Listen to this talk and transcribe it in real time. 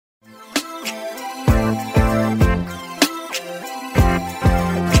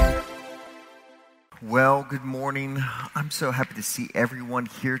good morning. I'm so happy to see everyone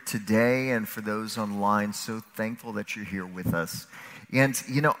here today, and for those online, so thankful that you're here with us. And,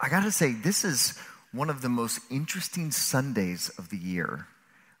 I got to say, this is one of the most interesting Sundays of the year,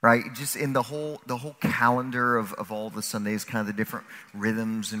 right? Just in the whole calendar of all the Sundays, kind of the different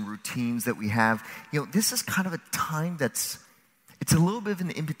rhythms and routines that we have. This is kind of a time it's a little bit of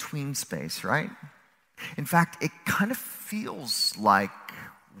an in-between space, right? In fact, it kind of feels like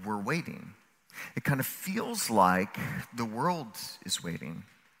we're waiting. It kind of feels like the world is waiting.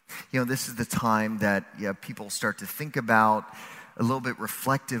 This is the time that people start to think about, a little bit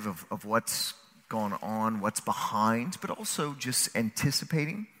reflective of what's going on, what's behind, but also just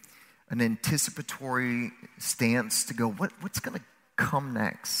anticipating, an anticipatory stance to go, what's going to come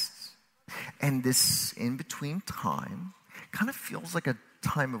next? And this in-between time kind of feels like a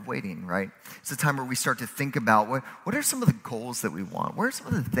time of waiting, right? It's a time where we start to think about what are some of the goals that we want? What are some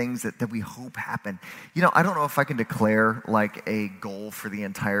of the things that we hope happen? I don't know if I can declare like a goal for the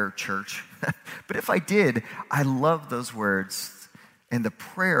entire church, but if I did, I love those words and the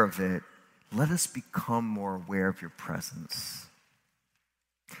prayer of it. Let us become more aware of your presence.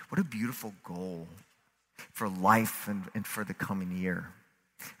 What a beautiful goal for life and for the coming year.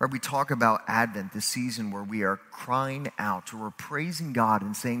 Right, we talk about Advent, the season where we are crying out, or we're praising God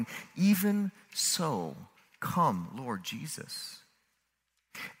and saying, even so, come, Lord Jesus.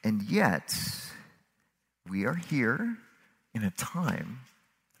 And yet, we are here in a time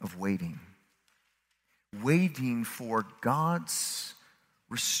of waiting for God's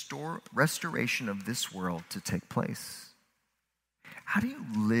restoration of this world to take place. How do you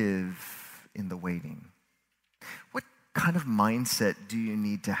live in the waiting? What kind of mindset do you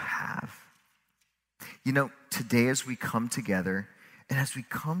need to have? Today as we come together and as we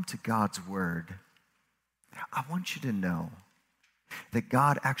come to God's word, I want you to know that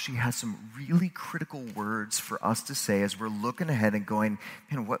God actually has some really critical words for us to say as we're looking ahead and going,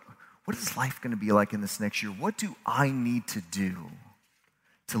 man, what is life going to be like in this next year? What do I need to do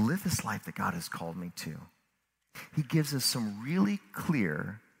to live this life that God has called me to? He gives us some really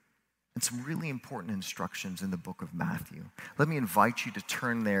clear and some really important instructions in the book of Matthew. Let me invite you to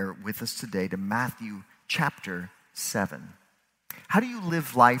turn there with us today to Matthew chapter 7. How do you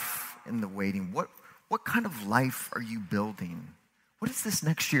live life in the waiting? What kind of life are you building? What is this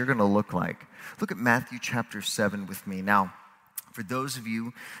next year going to look like? Look at Matthew chapter 7 with me. Now, for those of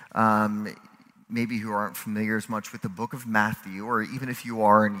you maybe who aren't familiar as much with the book of Matthew, or even if you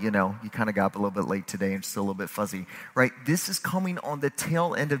are and you kind of got up a little bit late today and still a little bit fuzzy, right? This is coming on the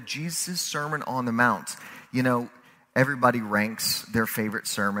tail end of Jesus' Sermon on the Mount. Everybody ranks their favorite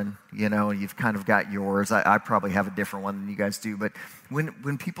sermon, and you've kind of got yours. I probably have a different one than you guys do, but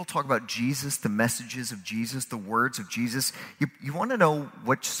when people talk about Jesus, the messages of Jesus, the words of Jesus, you want to know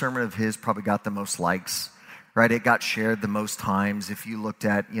which sermon of his probably got the most likes. Right, it got shared the most times. If you looked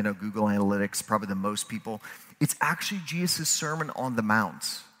at, Google Analytics, probably the most people. It's actually Jesus' Sermon on the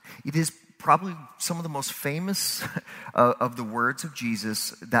Mount. It is probably some of the most famous of the words of Jesus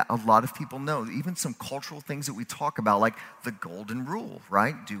that a lot of people know. Even some cultural things that we talk about, like the golden rule,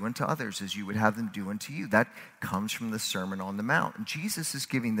 right? Do unto others as you would have them do unto you. That comes from the Sermon on the Mount. And Jesus is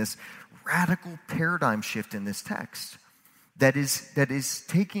giving this radical paradigm shift in this text. That is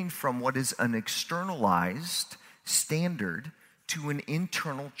taking from what is an externalized standard to an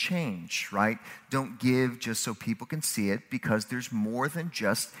internal change, right? Don't give just so people can see it, because there's more than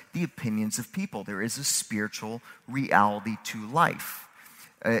just the opinions of people. There is a spiritual reality to life.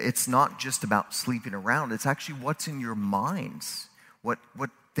 It's not just about sleeping around. It's actually what's in your minds, what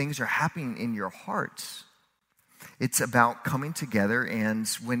things are happening in your hearts. It's about coming together, and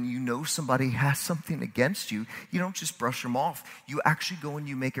when you know somebody has something against you, you don't just brush them off. You actually go and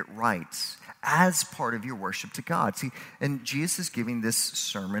you make it right as part of your worship to God. See, and Jesus is giving this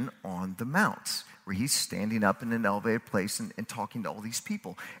Sermon on the Mount, where he's standing up in an elevated place and talking to all these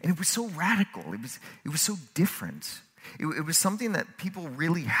people. And it was so radical. It was so different. It was something that people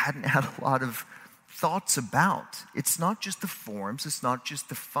really hadn't had a lot of thoughts about. It's not just the forms, it's not just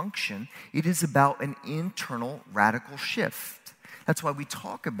the function, it is about an internal radical shift. That's why we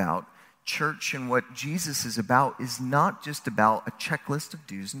talk about church, and what Jesus is about is not just about a checklist of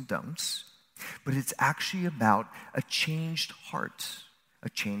do's and don'ts, but it's actually about a changed heart, a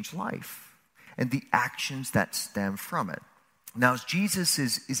changed life, and the actions that stem from it. Now, as Jesus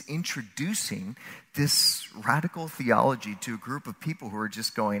is introducing this radical theology to a group of people who are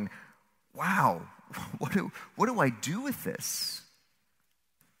just going, wow, what do I do with this?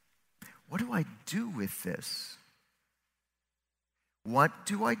 What do I do with this? What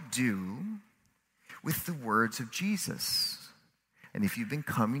do I do with the words of Jesus? And if you've been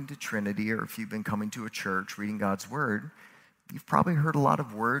coming to Trinity or if you've been coming to a church reading God's word, you've probably heard a lot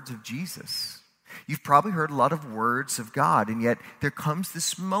of words of Jesus. You've probably heard a lot of words of God, and yet there comes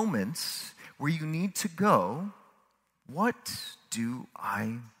this moment where you need to go, what do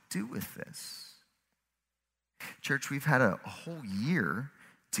I do with this? Church, we've had a whole year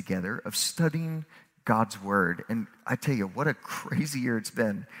together of studying God's word, and I tell you, what a crazy year it's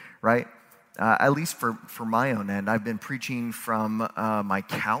been, right? At least for my own end, I've been preaching from my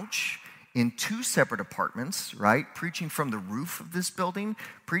couch in 2 separate apartments, right? Preaching from the roof of this building,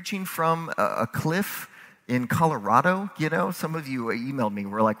 preaching from a cliff in Colorado. You know, some of you emailed me.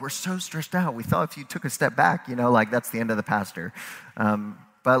 We're like, we're so stressed out. We thought if you took a step back, you know, like that's the end of the pastor.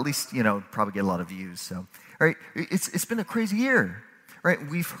 But at least, you know, probably get a lot of views. So, all right, it's been a crazy year, right?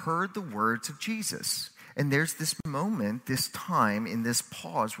 We've heard the words of Jesus. And there's this moment, this time, in this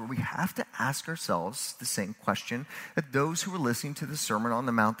pause where we have to ask ourselves the same question that those who were listening to the Sermon on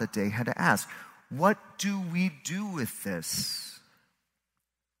the Mount that day had to ask. What do we do with this?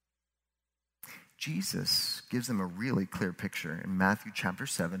 Jesus gives them a really clear picture in Matthew chapter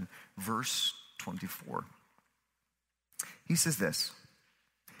 7, verse 24. He says this,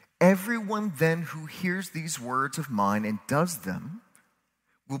 "Everyone then who hears these words of mine and does them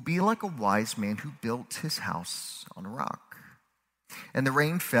will be like a wise man who built his house on a rock. And the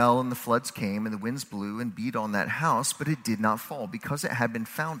rain fell, and the floods came, and the winds blew and beat on that house, but it did not fall, because it had been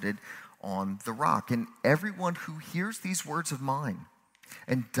founded on the rock. And everyone who hears these words of mine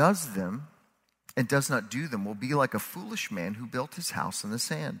and does them, and does not do them, will be like a foolish man who built his house on the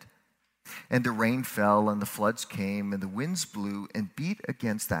sand. And the rain fell, and the floods came, and the winds blew and beat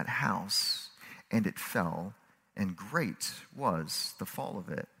against that house, and it fell, and great was the fall of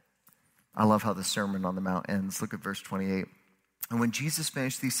it." I love how the Sermon on the Mount ends. Look at verse 28. "And when Jesus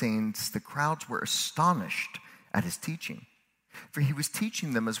finished these sayings, the crowds were astonished at his teaching. For he was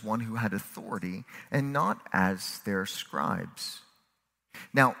teaching them as one who had authority and not as their scribes."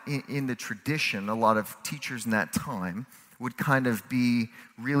 Now, in the tradition, a lot of teachers in that time would kind of be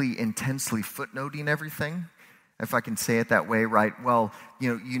really intensely footnoting everything, if I can say it that way, right? Well,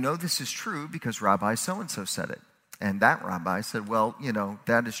 you know this is true because Rabbi so-and-so said it. And that rabbi said, well,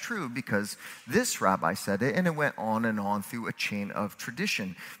 that is true because this rabbi said it. And it went on through a chain of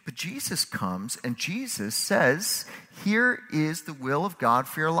tradition. But Jesus comes and Jesus says, here is the will of God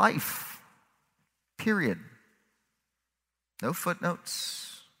for your life. Period. No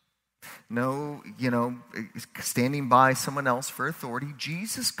footnotes. No, standing by someone else for authority.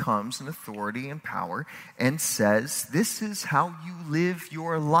 Jesus comes in authority and power and says, this is how you live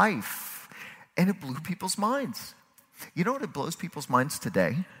your life. And it blew people's minds. You know what it blows people's minds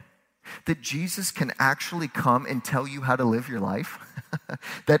today? That Jesus can actually come and tell you how to live your life.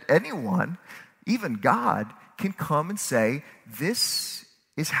 That anyone, even God, can come and say, this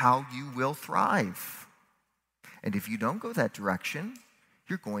is how you will thrive. And if you don't go that direction,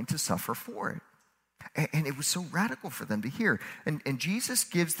 you're going to suffer for it. And it was so radical for them to hear. And Jesus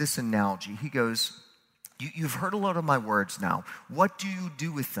gives this analogy. He goes, you've heard a lot of my words now. What do you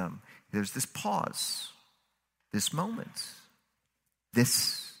do with them? There's this pause, this moment,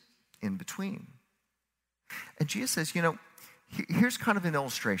 this in between. And Jesus says, here's kind of an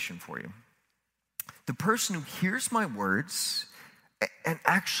illustration for you. The person who hears my words and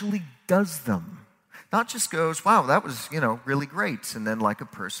actually does them. Not just goes, wow, that was, really great. And then like a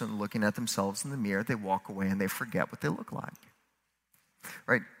person looking at themselves in the mirror, they walk away and they forget what they look like.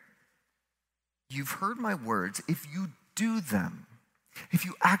 Right? You've heard my words. If you do them, if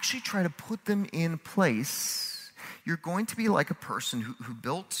you actually try to put them in place, you're going to be like a person who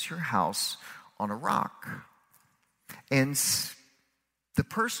built your house on a rock. And the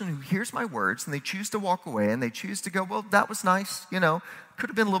person who hears my words and they choose to walk away and they choose to go, well, that was nice, could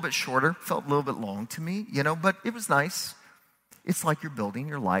have been a little bit shorter, felt a little bit long to me, but it was nice. It's like you're building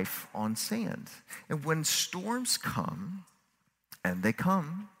your life on sand. And when storms come, and they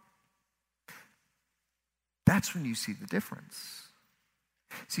come, that's when you see the difference.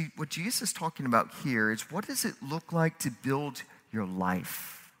 See, what Jesus is talking about here is what does it look like to build your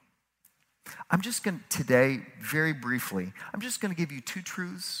life? I'm just going to, today, very briefly, I'm just going to give you 2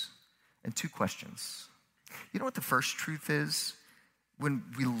 truths and 2 questions. You know what the first truth is? When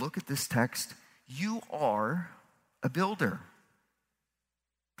we look at this text, you are a builder.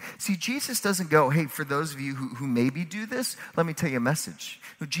 See, Jesus doesn't go, hey, for those of you who maybe do this, let me tell you a message.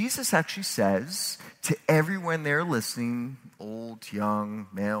 No, Jesus actually says to everyone there listening, old, young,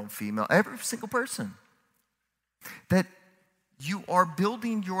 male, female, every single person, that you are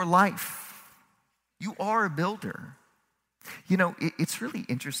building your life. You are a builder. You know, it's really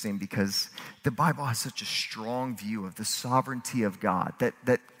interesting because the Bible has such a strong view of the sovereignty of God,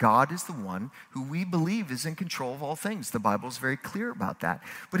 that God is the one who we believe is in control of all things. The Bible is very clear about that.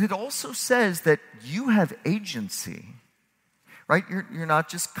 But it also says that you have agency, right? You're not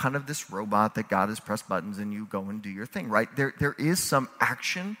just kind of this robot that God has pressed buttons and you go and do your thing, right? There is some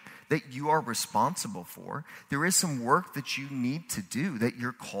action that you are responsible for. There is some work that you need to do, that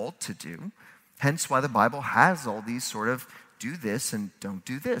you're called to do. Hence why the Bible has all these sort of do this and don't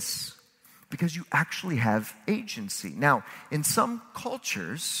do this, because you actually have agency. Now, in some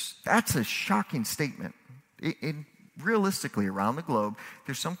cultures, that's a shocking statement. Realistically, around the globe,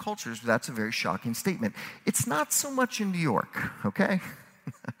 there's some cultures where that's a very shocking statement. It's not so much in New York, okay?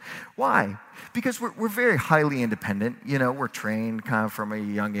 Why? Because we're very highly independent. You know, we're trained kind of from a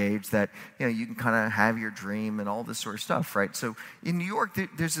young age that, you know, you can kind of have your dream and all this sort of stuff, right? So in New York,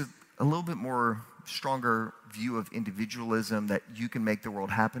 there's a little bit more stronger view of individualism, that you can make the world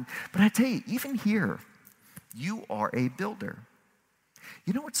happen. But I tell you, even here, you are a builder.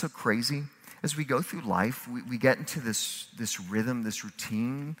 You know what's so crazy? As we go through life, we get into this rhythm, this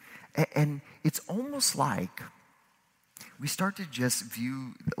routine, and it's almost like we start to just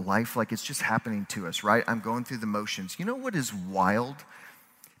view life like it's just happening to us, right? I'm going through the motions. You know what is wild?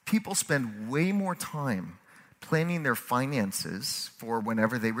 People spend way more time planning their finances for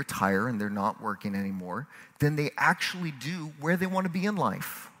whenever they retire and they're not working anymore than they actually do where they want to be in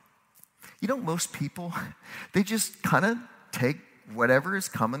life. You know, most people, they just kind of take whatever is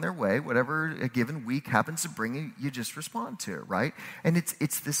coming their way, whatever a given week happens to bring you just respond to it, right? And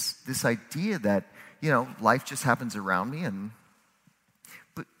it's this idea that, you know, life just happens around me,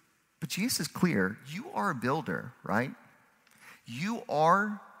 but Jesus is clear. You are a builder, right? You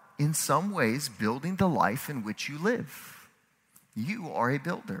are in some ways building the life in which you live. You are a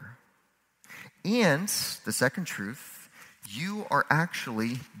builder. And the second truth, you are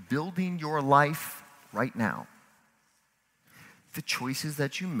actually building your life right now. The choices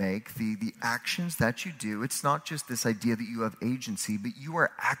that you make, the actions that you do, it's not just this idea that you have agency, but you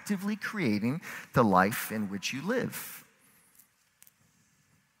are actively creating the life in which you live.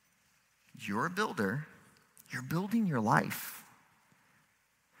 You're a builder. You're building your life.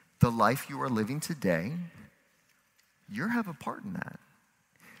 The life you are living today, you have a part in that.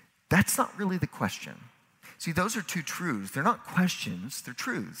 That's not really the question. See, those are two truths. They're not questions, they're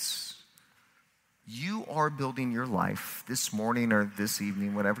truths. You are building your life this morning or this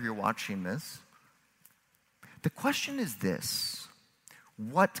evening, whenever you're watching this. The question is this: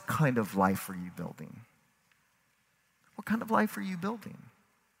 what kind of life are you building? What kind of life are you building?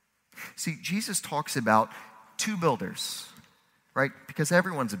 See, Jesus talks about two builders, right? Because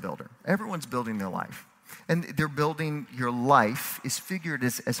everyone's a builder. Everyone's building their life. And they're building, your life is figured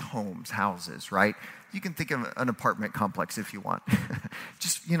as homes, houses, right? You can think of an apartment complex if you want.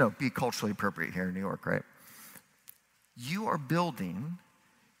 Just, you know, be culturally appropriate here in New York, right? You are building,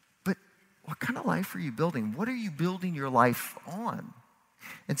 but what kind of life are you building? What are you building your life on?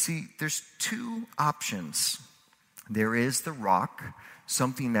 And see, there's two options. There is the rock,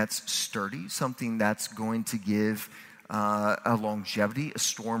 something that's sturdy, something that's going to give a longevity, a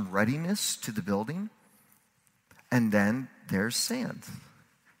storm readiness to the building. And then there's sand.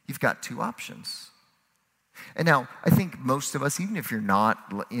 You've got two options. And now, I think most of us, even if you're not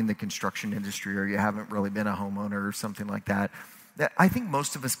in the construction industry or you haven't really been a homeowner or something like that, I think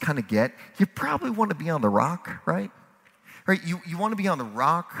most of us kind of get, you probably want to be on the rock, right? Right? You want to be on the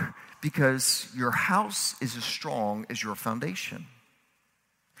rock because your house is as strong as your foundation.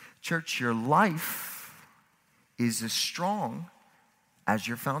 Church, your life is as strong as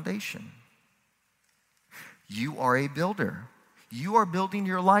your foundation. You are a builder. You are building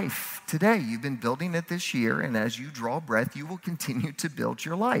your life today. You've been building it this year, and as you draw breath, you will continue to build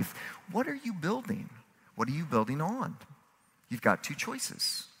your life. What are you building? What are you building on? You've got two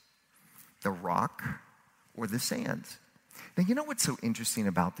choices: the rock or the sand. Now, you know what's so interesting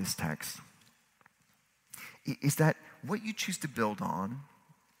about this text? Is that what you choose to build on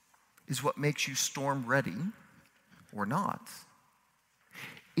is what makes you storm ready or not.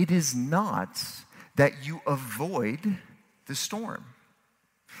 It is not that you avoid the storm.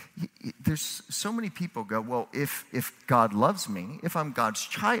 There's so many people go, well, if God loves me, if I'm God's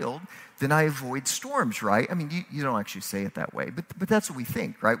child, then I avoid storms, right? I mean, you don't actually say it that way, but that's what we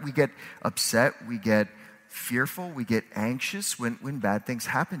think, right? We get upset, we get fearful, we get anxious when bad things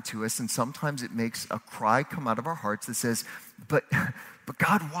happen to us, and sometimes it makes a cry come out of our hearts that says, but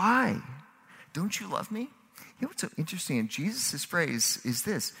God, why? Don't you love me? You know what's so interesting in Jesus' phrase is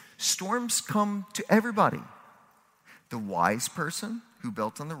this: storms come to everybody. The wise person who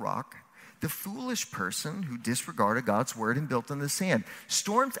built on the rock, the foolish person who disregarded God's word and built on the sand.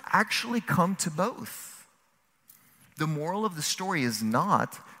 Storms actually come to both. The moral of the story is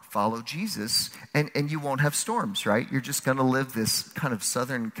not follow Jesus and you won't have storms, right? You're just going to live this kind of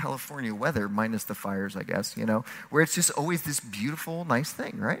Southern California weather, minus the fires, I guess, where it's just always this beautiful, nice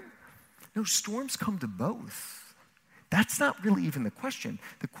thing, right? No, storms come to both. That's not really even the question.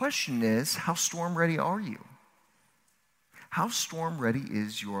 The question is, how storm ready are you? How storm ready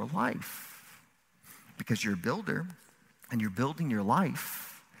is your life? Because you're a builder and you're building your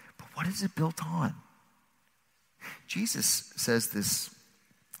life, but what is it built on? Jesus says this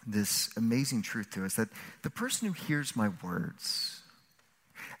amazing truth to us, that the person who hears my words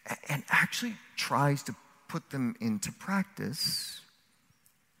and actually tries to put them into practice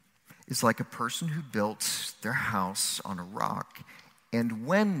is like a person who built their house on a rock. And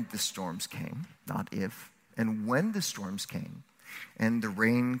when the storms came, not if, and when the storms came, and the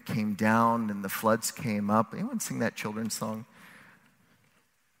rain came down and the floods came up, anyone sing that children's song?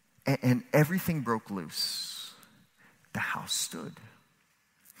 And everything broke loose. The house stood.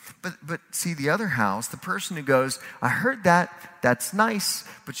 But see, the other house, the person who goes, I heard that's nice,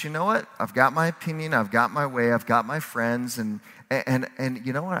 but you know what? I've got my opinion, I've got my way, I've got my friends, and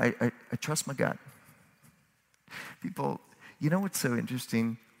you know what? I trust my gut. People, you know what's so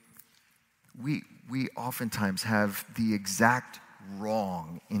interesting? We oftentimes have the exact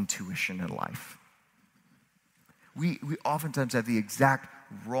wrong intuition in life. We oftentimes have the exact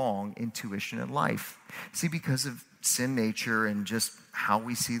wrong intuition in life. See, because of sin nature and just how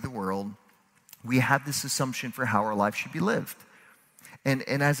we see the world, we have this assumption for how our life should be lived. And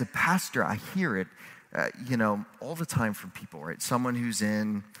as a pastor, I hear it, all the time from people, right? Someone who's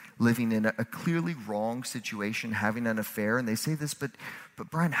living in a clearly wrong situation, having an affair, and they say this, but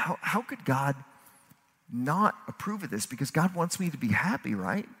Brian, how could God not approve of this? Because God wants me to be happy,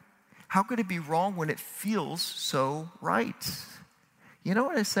 right? How could it be wrong when it feels so right? You know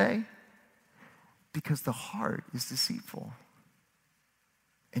what I say? Because the heart is deceitful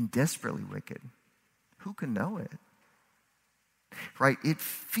and desperately wicked. Who can know it? Right? It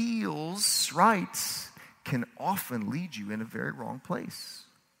feels right can often lead you in a very wrong place.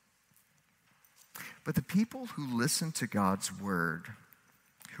 But the people who listen to God's word,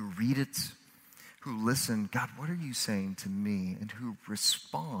 who read it, who listen, God, what are you saying to me? And who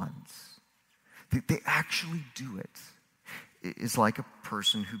responds, they actually do it. It is like a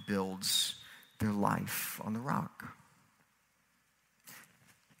person who builds their life on the rock.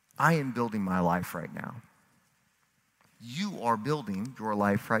 I am building my life right now. You are building your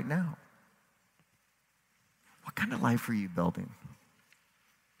life right now. What kind of life are you building?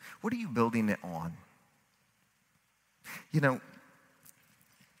 What are you building it on?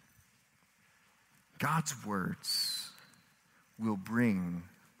 God's words will bring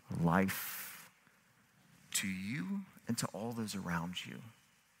life to you and to all those around you.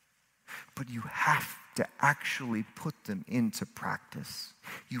 But you have to actually put them into practice.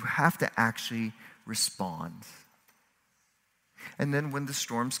 You have to actually respond. And then when the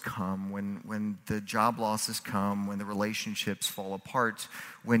storms come, when the job losses come, when the relationships fall apart,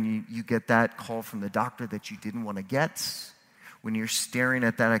 when you get that call from the doctor that you didn't want to get, when you're staring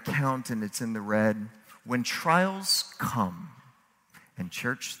at that account and it's in the red, when trials come, and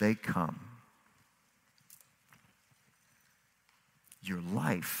church, they come, your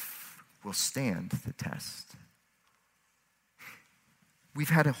life will stand the test. We've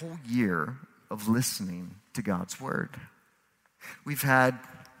had a whole year of listening to God's word. We've had,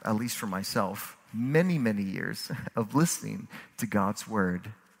 at least for myself, many, many years of listening to God's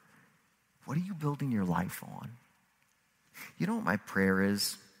word. What are you building your life on? You know what my prayer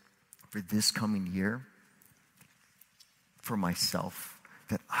is for this coming year? For myself,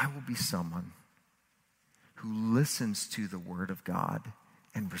 that I will be someone who listens to the word of God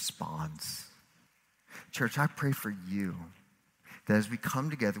and responds. Church, I pray for you that as we come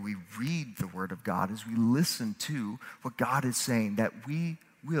together, we read the word of God, as we listen to what God is saying, that we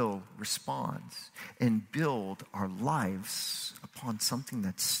will respond and build our lives upon something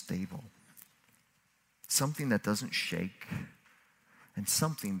that's stable, something that doesn't shake, and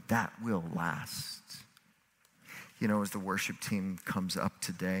something that will last. As the worship team comes up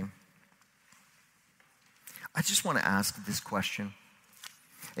today, I just want to ask this question.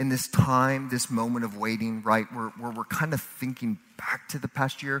 In this time, this moment of waiting, right, where we're kind of thinking back to the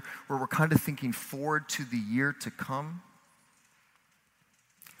past year, where we're kind of thinking forward to the year to come,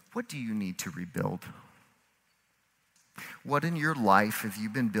 what do you need to rebuild? What in your life have you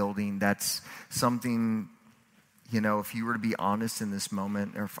been building that's something, if you were to be honest in this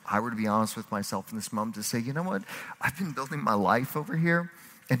moment, or if I were to be honest with myself in this moment to say, you know what, I've been building my life over here,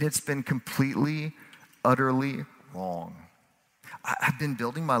 And it's been completely, utterly wrong. I've been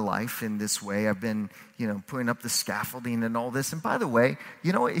building my life in this way. I've been, putting up the scaffolding and all this. And by the way,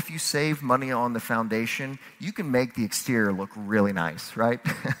 if you save money on the foundation, you can make the exterior look really nice, right?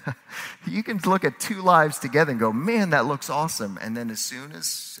 You can look at two lives together and go, man, that looks awesome. And then as soon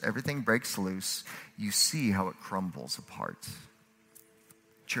as everything breaks loose, you see how it crumbles apart.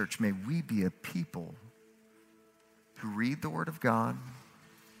 Church, may we be a people who read the Word of God.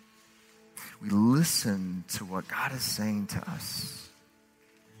 We listen to what God is saying to us,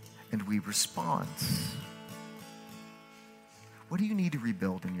 and we respond. What do you need to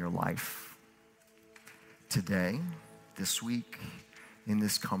rebuild in your life today, this week, in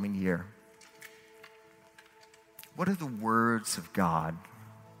this coming year? What are the words of God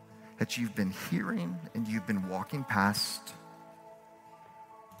that you've been hearing and you've been walking past?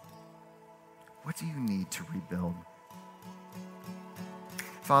 What do you need to rebuild?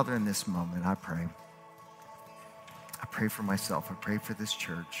 Father, in this moment, I pray for myself. I pray for this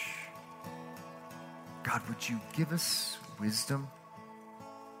church. God, would you give us wisdom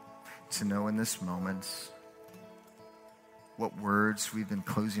to know in this moment what words we've been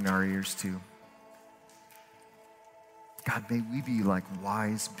closing our ears to? God, may we be like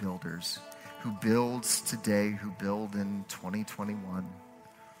wise builders who builds today, who build in 2021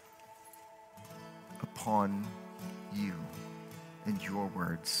 upon you and your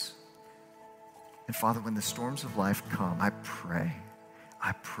words. And Father, when the storms of life come, I pray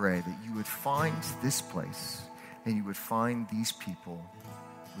that you would find this place and you would find these people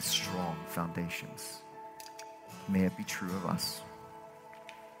with strong foundations. May it be true of us.